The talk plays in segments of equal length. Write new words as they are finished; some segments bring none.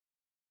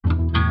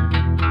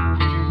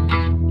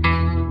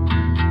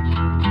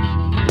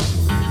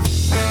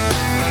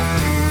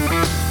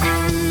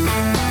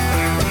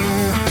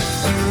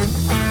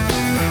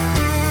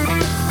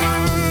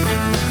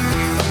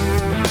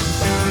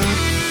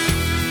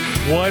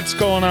What's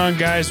going on,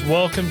 guys?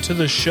 Welcome to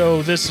the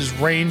show. This is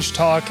Range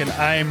Talk, and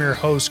I am your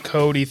host,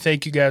 Cody.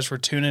 Thank you guys for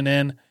tuning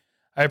in.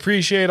 I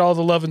appreciate all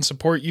the love and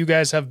support. You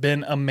guys have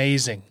been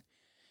amazing.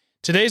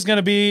 Today's going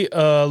to be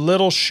a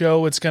little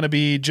show. It's going to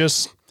be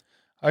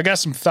I got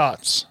some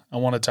thoughts I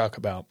want to talk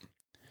about.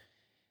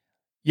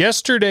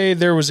 Yesterday,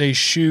 there was a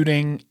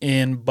shooting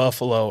in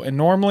Buffalo, and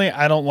normally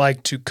I don't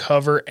like to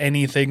cover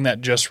anything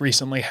that just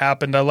recently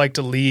happened. I like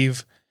to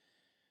leave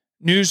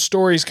news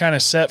stories kind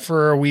of set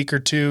for a week or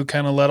two,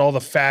 kind of let all the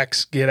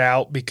facts get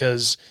out,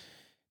 because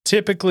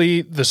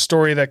typically the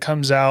story that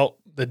comes out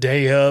the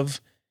day of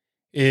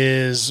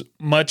is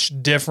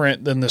much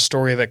different than the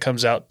story that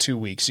comes out 2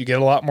 weeks. You get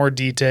a lot more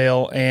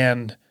detail,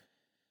 and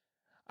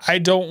I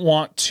don't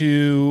want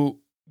to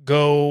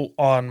go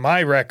on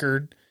my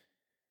record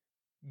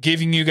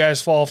giving you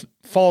guys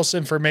false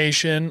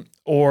information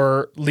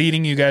or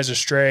leading you guys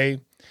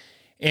astray.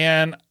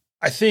 And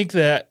I think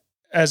that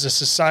as a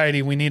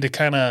society, we need to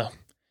kind of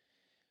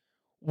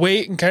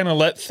wait and kind of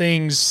let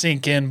things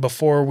sink in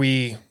before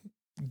we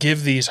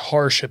give these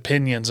harsh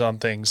opinions on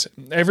things.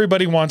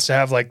 Everybody wants to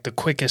have like the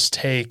quickest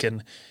take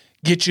and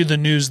get you the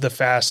news the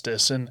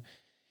fastest. And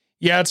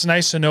yeah, it's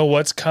nice to know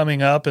what's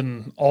coming up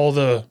and all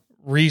the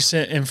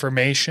recent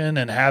information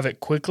and have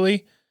it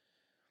quickly.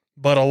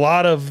 But a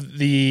lot of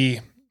the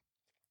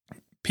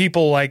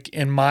people like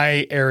in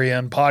my area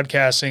in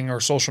podcasting or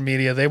social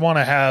media, they want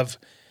to have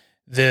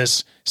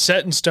this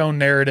set in stone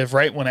narrative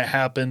right when it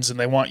happens, and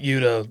they want you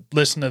to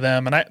listen to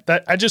them. And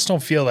I just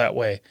don't feel that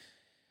way.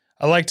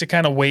 I like to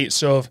kind of wait.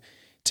 So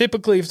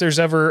typically if there's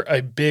ever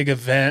a big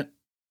event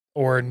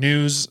or a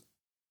news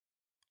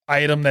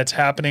item that's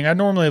happening, I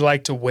normally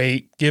like to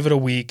wait, give it a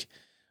week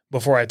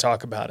before I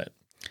talk about it.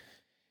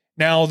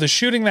 Now, the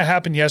shooting that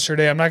happened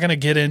yesterday, I'm not going to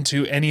get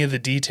into any of the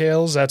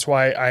details. That's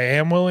why I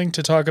am willing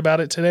to talk about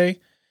it today.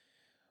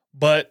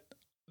 But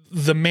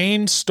the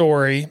main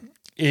story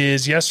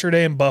is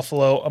yesterday in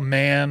Buffalo, a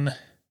man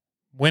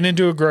went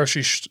into a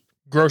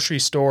grocery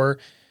store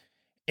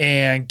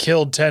and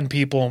killed 10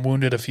 people and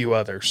wounded a few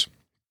others.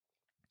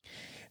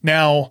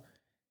 Now,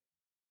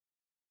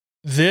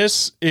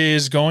 this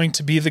is going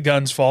to be the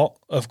gun's fault,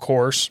 of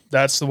course.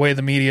 That's the way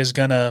the media is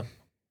gonna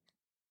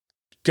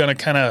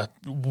kind of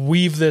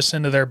weave this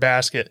into their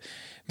basket.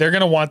 They're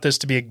going to want this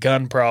to be a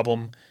gun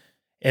problem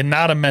and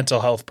not a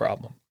mental health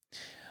problem.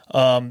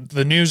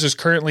 The news is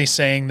currently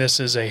saying this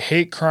is a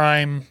hate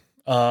crime.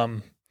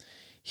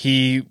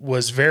 He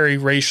was very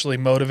racially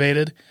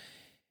motivated.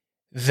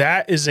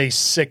 That is a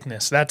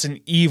sickness. That's an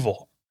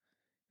evil.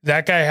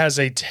 That guy has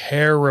a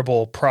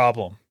terrible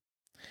problem.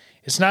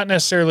 It's not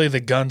necessarily the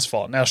gun's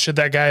fault. Now, should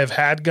that guy have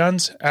had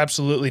guns?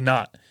 Absolutely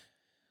not.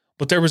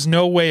 But there was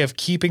no way of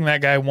keeping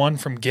that guy, one,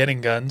 from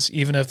getting guns,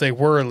 even if they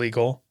were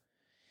illegal.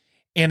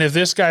 And if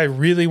this guy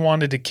really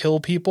wanted to kill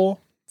people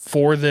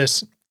for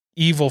this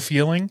evil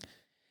feeling,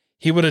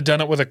 he would have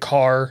done it with a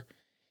car.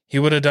 He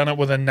would have done it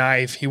with a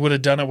knife. He would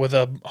have done it with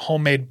a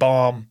homemade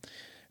bomb.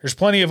 There's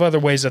plenty of other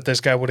ways that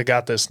this guy would have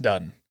got this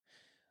done.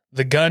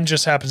 The gun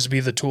just happens to be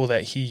the tool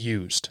that he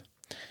used.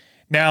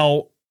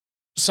 Now,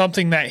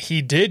 something that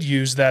he did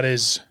use that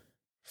is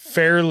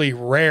fairly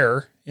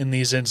rare in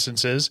these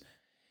instances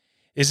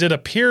is it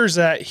appears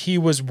that he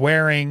was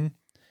wearing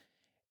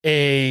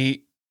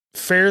a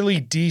fairly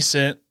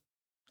decent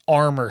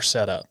armor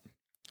setup.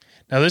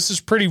 Now, this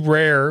is pretty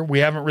rare. We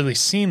haven't really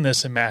seen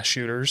this in mass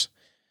shooters.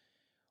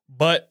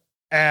 But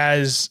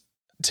as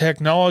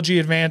technology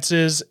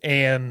advances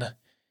and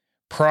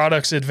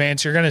products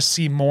advance, you're going to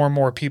see more and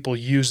more people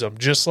use them.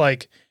 Just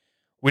like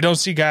we don't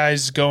see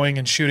guys going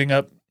and shooting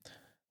up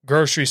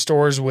grocery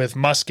stores with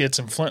muskets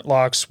and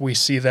flintlocks. We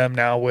see them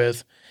now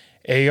with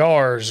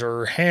ARs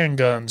or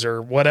handguns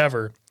or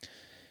whatever.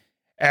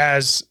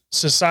 As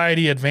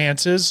society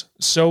advances,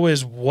 so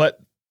is what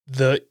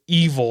the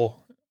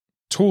evil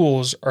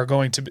tools are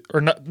going to be,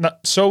 or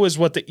not so is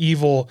what the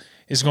evil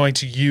is going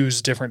to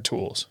use different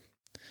tools.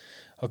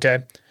 Okay.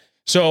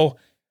 So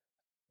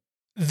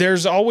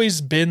there's always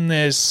been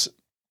this,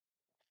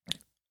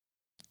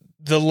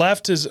 the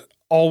left has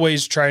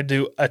always tried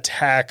to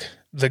attack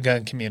the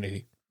gun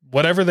community.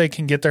 Whatever they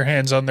can get their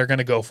hands on, they're going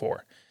to go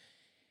for.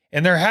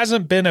 And there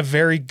hasn't been a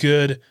very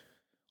good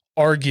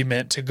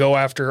argument to go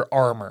after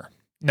armor.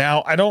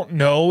 Now, I don't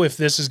know if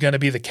this is going to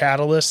be the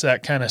catalyst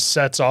that kind of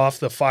sets off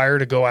the fire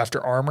to go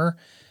after armor,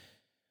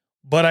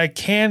 but I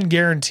can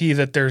guarantee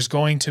that there's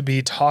going to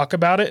be talk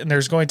about it, and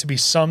there's going to be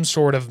some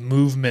sort of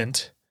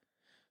movement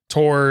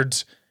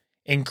towards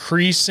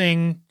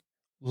increasing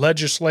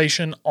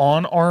legislation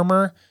on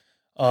armor,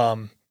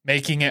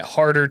 making it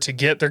harder to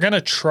get. They're going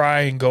to try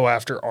and go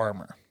after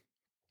armor.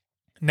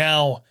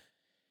 Now,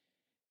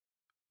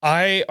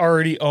 I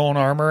already own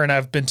armor, and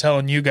I've been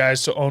telling you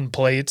guys to own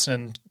plates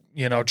and,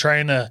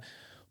 trying to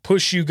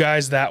push you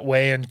guys that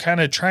way and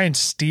kind of try and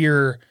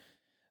steer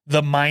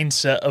the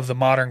mindset of the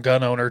modern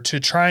gun owner to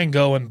try and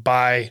go and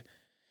buy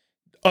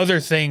other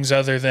things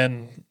other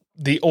than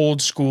the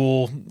old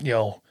school,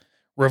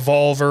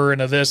 revolver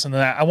and a this and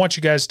that. I want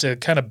you guys to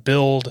kind of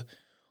build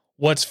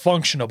what's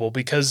functionable,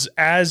 because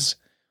as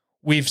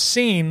we've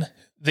seen,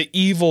 the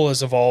evil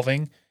is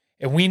evolving,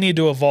 and we need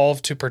to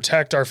evolve to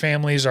protect our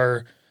families,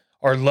 our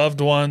loved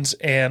ones,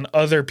 and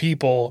other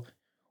people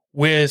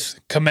with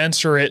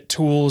commensurate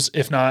tools,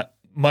 if not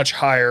much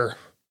higher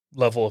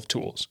level of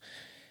tools.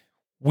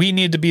 We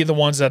need to be the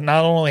ones that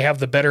not only have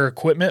the better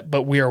equipment,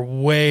 but we are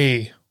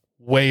way,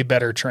 way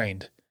better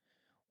trained.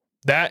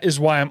 That is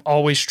why I'm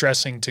always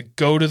stressing to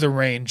go to the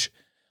range,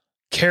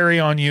 carry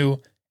on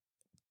you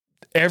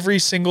every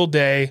single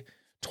day,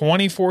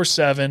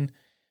 24/7,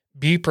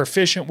 be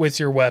proficient with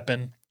your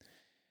weapon.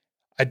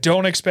 I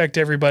don't expect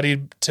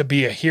everybody to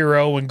be a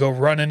hero and go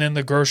running in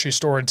the grocery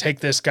store and take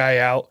this guy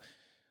out.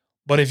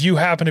 But if you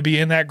happen to be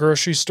in that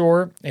grocery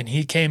store and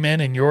he came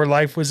in and your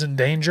life was in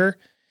danger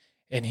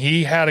and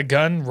he had a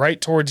gun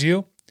right towards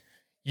you,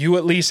 you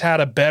at least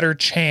had a better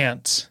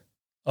chance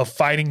of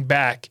fighting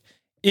back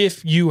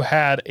if you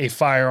had a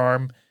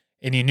firearm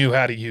and you knew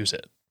how to use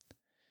it.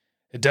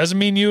 It doesn't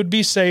mean you would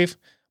be safe,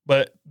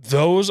 but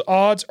those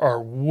odds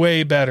are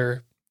way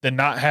better than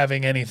not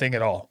having anything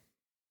at all.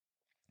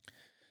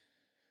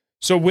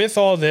 So with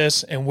all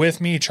this, and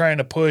with me trying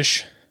to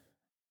push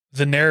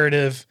the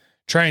narrative,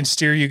 try and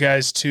steer you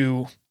guys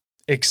to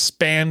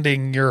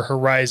expanding your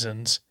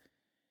horizons,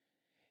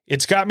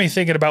 it's got me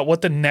thinking about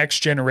what the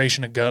next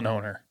generation of gun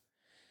owner.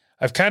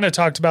 I've kind of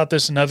talked about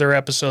this in other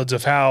episodes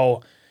of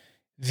how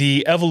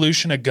the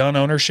evolution of gun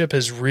ownership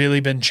has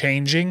really been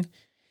changing.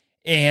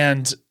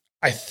 And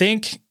I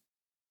think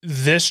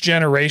this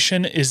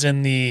generation is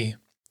in the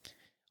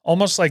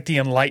almost like the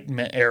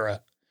Enlightenment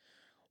era.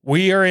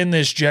 We are in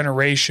this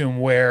generation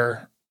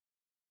where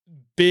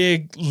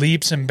big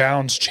leaps and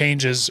bounds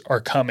changes are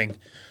coming,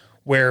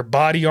 where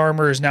body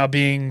armor is now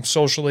being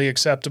socially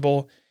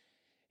acceptable.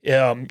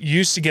 You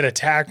used to get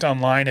attacked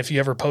online if you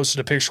ever posted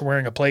a picture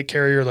wearing a plate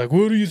carrier, like,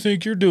 what do you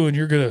think you're doing?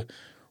 You're going to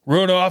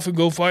run off and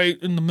go fight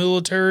in the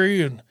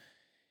military? And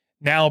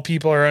now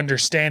people are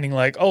understanding,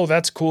 like, oh,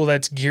 that's cool.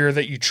 That's gear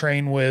that you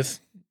train with.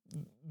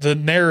 The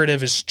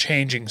narrative is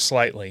changing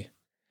slightly.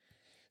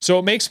 So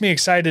it makes me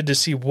excited to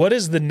see what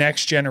is the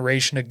next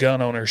generation of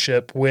gun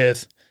ownership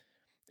with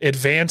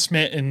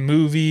advancement in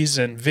movies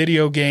and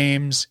video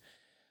games,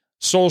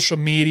 social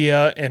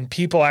media, and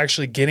people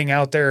actually getting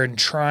out there and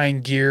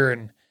trying gear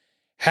and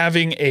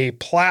having a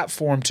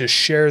platform to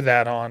share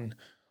that on.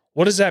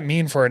 What does that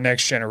mean for our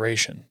next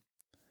generation?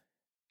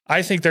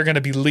 I think they're going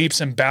to be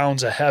leaps and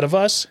bounds ahead of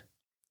us,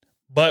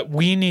 but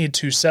we need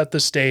to set the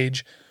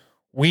stage.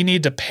 We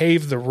need to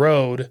pave the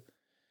road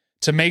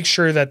to make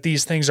sure that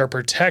these things are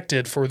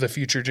protected for the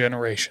future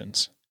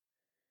generations.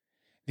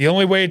 The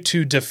only way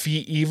to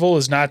defeat evil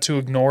is not to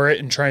ignore it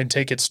and try and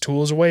take its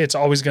tools away. It's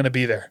always going to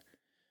be there.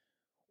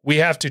 We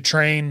have to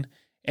train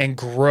and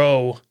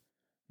grow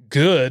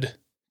good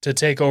to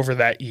take over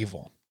that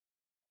evil.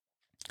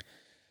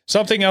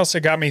 Something else that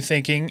got me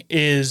thinking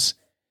is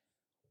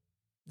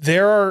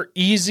there are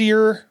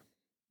easier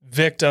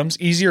victims,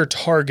 easier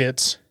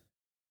targets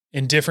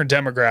in different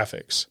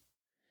demographics.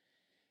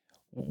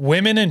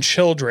 Women and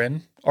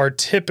children are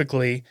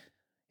typically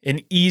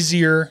an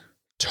easier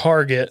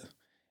target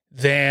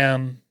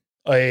than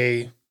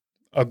a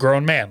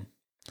grown man.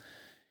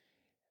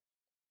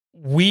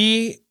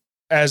 We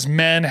as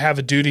men have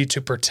a duty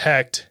to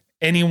protect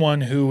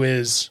anyone who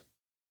is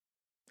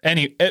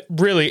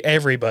really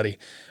everybody,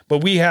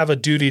 but we have a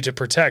duty to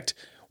protect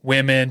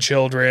women,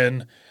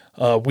 children,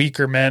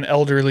 weaker men,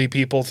 elderly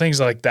people, things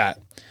like that.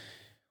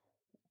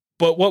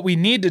 But what we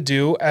need to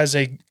do as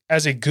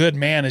a good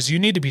man is you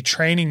need to be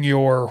training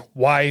your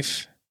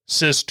wife,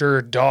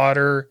 sister,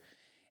 daughter,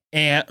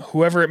 aunt,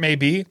 whoever it may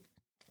be.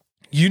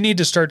 You need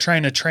to start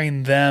trying to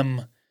train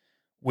them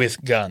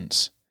with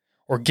guns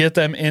or get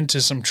them into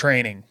some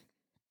training,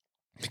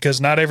 because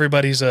not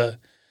everybody's a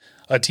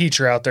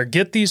teacher out there.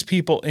 Get these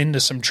people into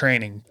some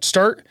training.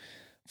 Start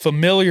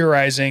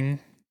familiarizing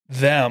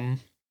them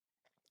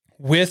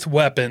with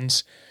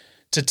weapons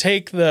to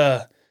take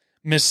the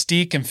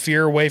mystique and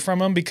fear away from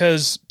them,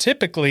 because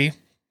typically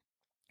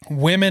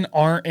women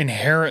aren't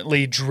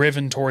inherently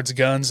driven towards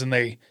guns and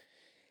they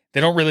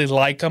don't really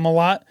like them a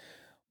lot.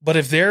 But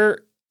if they're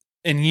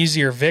an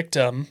easier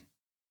victim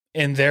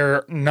and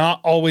they're not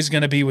always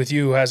going to be with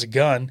you who has a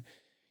gun,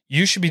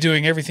 you should be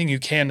doing everything you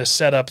can to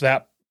set up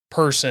that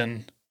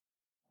person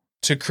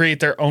to create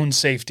their own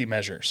safety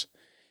measures.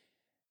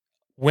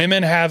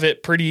 Women have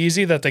it pretty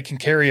easy that they can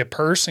carry a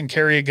purse and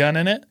carry a gun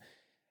in it.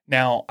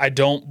 Now, I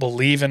don't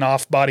believe in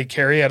off-body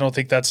carry. I don't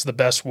think that's the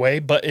best way,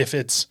 but if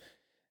it's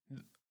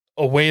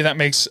a way that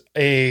makes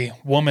a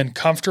woman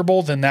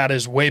comfortable, then that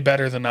is way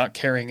better than not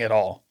carrying at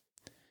all.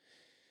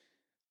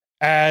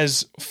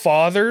 As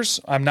fathers,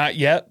 I'm not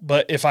yet,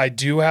 but if I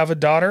do have a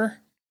daughter,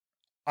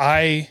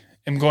 I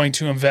am going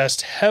to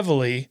invest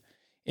heavily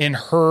in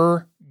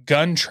her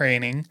gun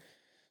training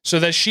so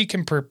that she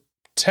can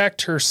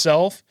protect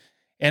herself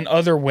and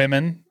other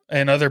women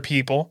and other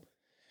people,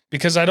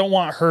 because I don't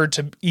want her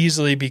to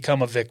easily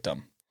become a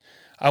victim.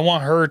 I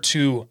want her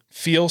to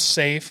feel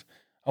safe.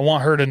 I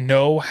want her to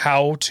know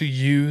how to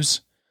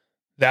use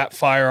that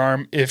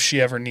firearm if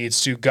she ever needs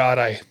to. God,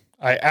 I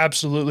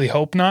absolutely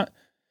hope not.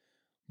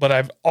 But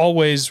I've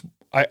always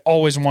I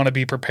always want to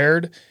be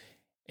prepared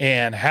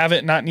and have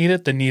it, not need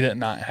it, than need it,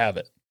 not have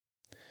it.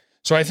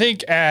 So I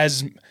think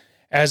as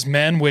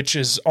men, which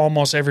is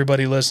almost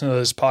everybody listening to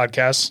this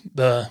podcast,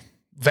 the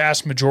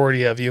vast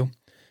majority of you,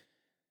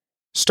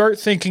 start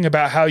thinking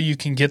about how you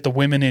can get the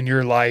women in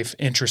your life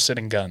interested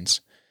in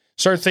guns.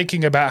 Start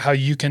thinking about how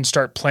you can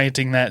start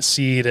planting that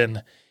seed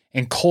and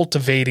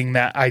cultivating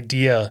that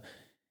idea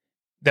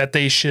that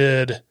they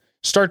should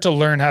start to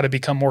learn how to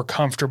become more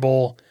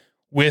comfortable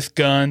with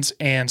guns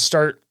and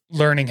start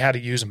learning how to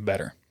use them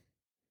better.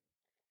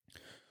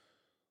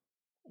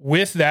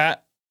 With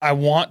that, I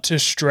want to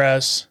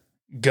stress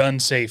gun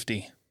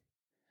safety.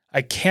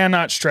 I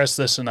cannot stress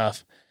this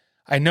enough.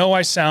 I know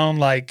I sound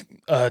like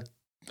a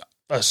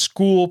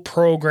school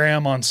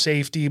program on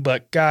safety,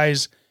 but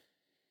guys,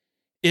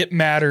 it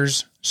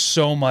matters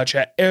so much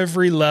at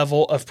every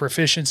level of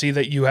proficiency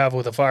that you have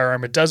with a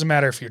firearm. It doesn't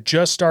matter if you're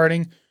just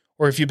starting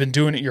or if you've been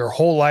doing it your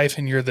whole life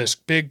and you're this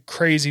big,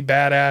 crazy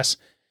badass.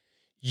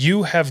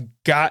 You have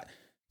got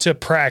to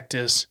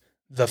practice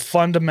the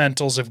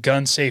fundamentals of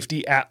gun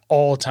safety at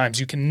all times.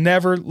 You can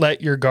never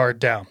let your guard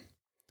down.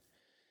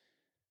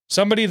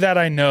 Somebody that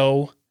I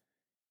know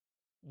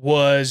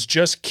was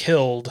just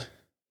killed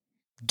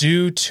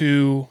due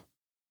to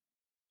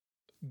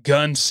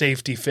gun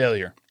safety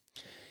failure.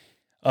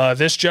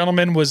 This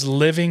gentleman was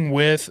living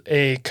with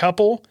a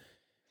couple,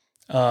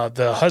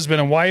 the husband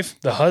and wife.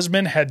 The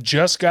husband had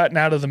just gotten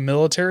out of the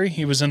military.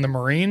 He was in the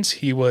Marines.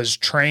 He was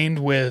trained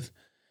with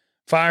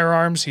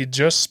firearms. He'd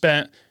just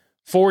spent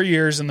 4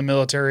 years in the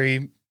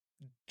military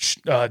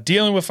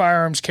dealing with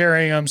firearms,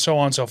 carrying them, so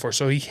on and so forth.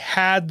 So he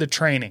had the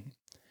training.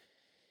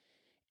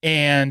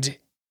 And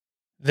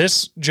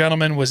this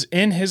gentleman was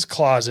in his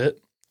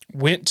closet,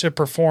 went to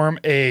perform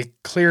a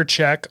clear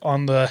check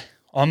on the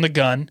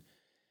gun,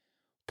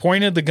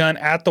 pointed the gun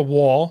at the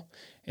wall,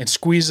 and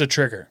squeezed the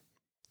trigger.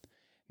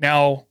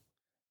 Now,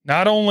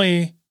 not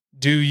only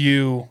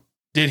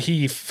did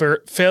he fail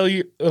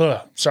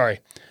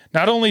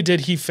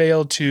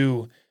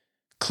to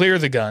clear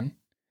the gun,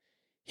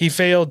 he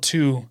failed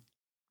to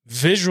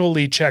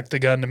visually check the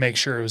gun to make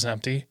sure it was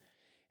empty.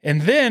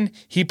 And then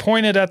he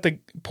pointed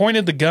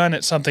the gun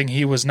at something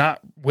he was not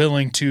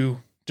willing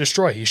to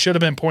destroy. He should have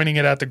been pointing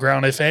it at the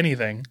ground, if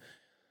anything,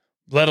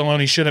 let alone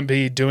he shouldn't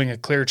be doing a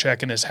clear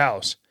check in his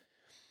house.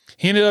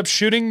 He ended up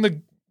shooting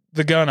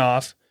the gun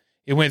off.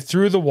 It went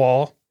through the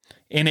wall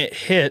and it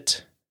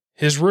hit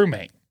his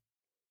roommate.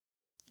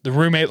 The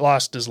roommate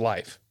lost his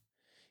life.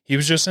 He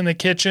was just in the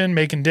kitchen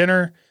making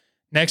dinner.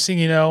 Next thing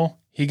you know,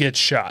 he gets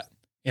shot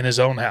in his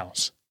own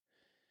house.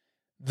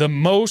 The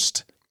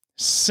most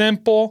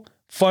simple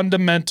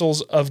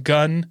fundamentals of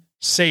gun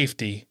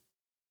safety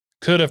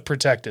could have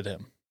protected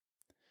him.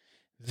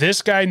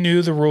 This guy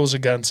knew the rules of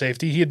gun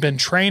safety. He had been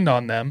trained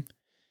on them,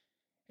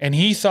 and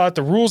he thought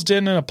the rules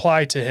didn't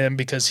apply to him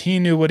because he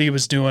knew what he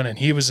was doing and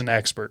he was an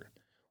expert.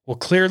 Well,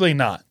 clearly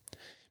not,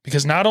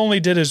 because not only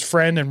did his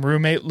friend and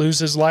roommate lose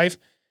his life,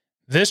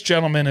 this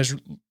gentleman is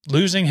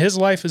losing his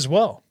life as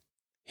well.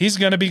 He's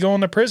going to be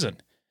going to prison.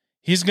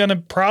 He's going to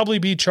probably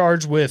be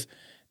charged with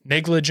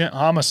negligent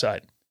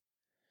homicide.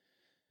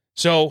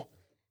 So,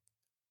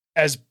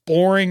 as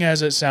boring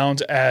as it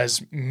sounds,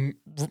 as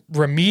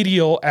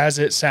remedial as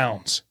it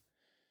sounds,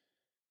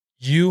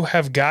 you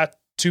have got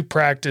to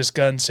practice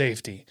gun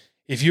safety.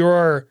 If you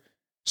are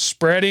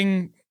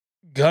spreading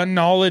gun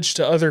knowledge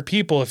to other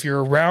people, if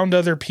you're around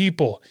other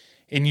people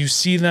and you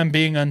see them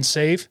being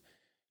unsafe,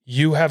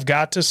 you have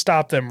got to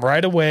stop them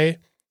right away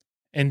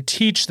and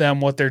teach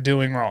them what they're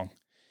doing wrong.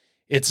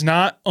 It's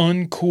not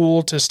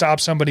uncool to stop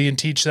somebody and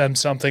teach them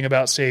something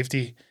about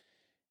safety.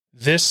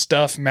 This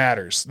stuff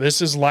matters.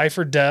 This is life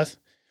or death.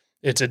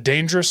 It's a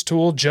dangerous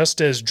tool, just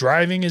as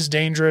driving is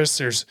dangerous.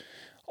 There's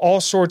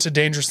all sorts of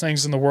dangerous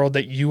things in the world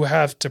that you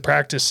have to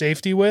practice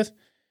safety with.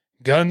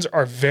 Guns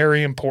are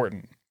very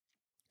important.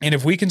 And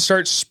if we can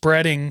start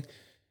spreading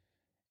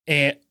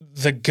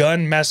the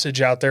gun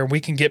message out there, we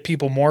can get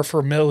people more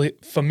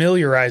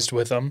familiarized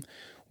with them.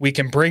 We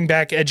can bring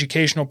back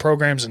educational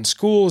programs in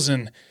schools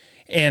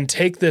and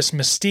take this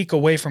mystique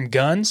away from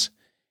guns,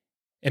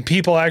 and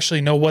people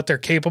actually know what they're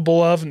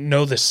capable of,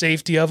 know the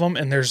safety of them,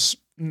 and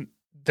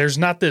there's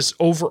not this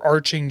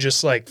overarching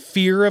just like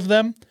fear of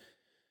them.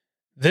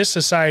 This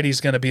society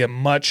is going to be a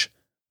much,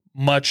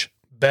 much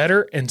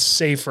better and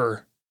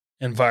safer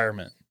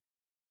environment.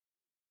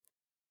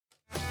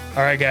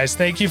 All right, guys,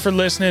 thank you for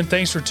listening.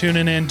 Thanks for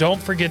tuning in.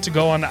 Don't forget to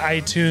go on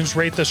iTunes,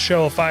 rate the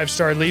show a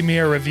 5-star, leave me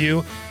a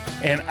review,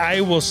 and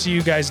I will see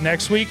you guys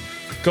next week.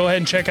 Go ahead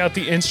and check out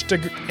the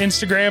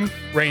Instagram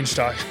Range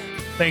Talk.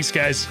 Thanks,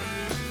 guys.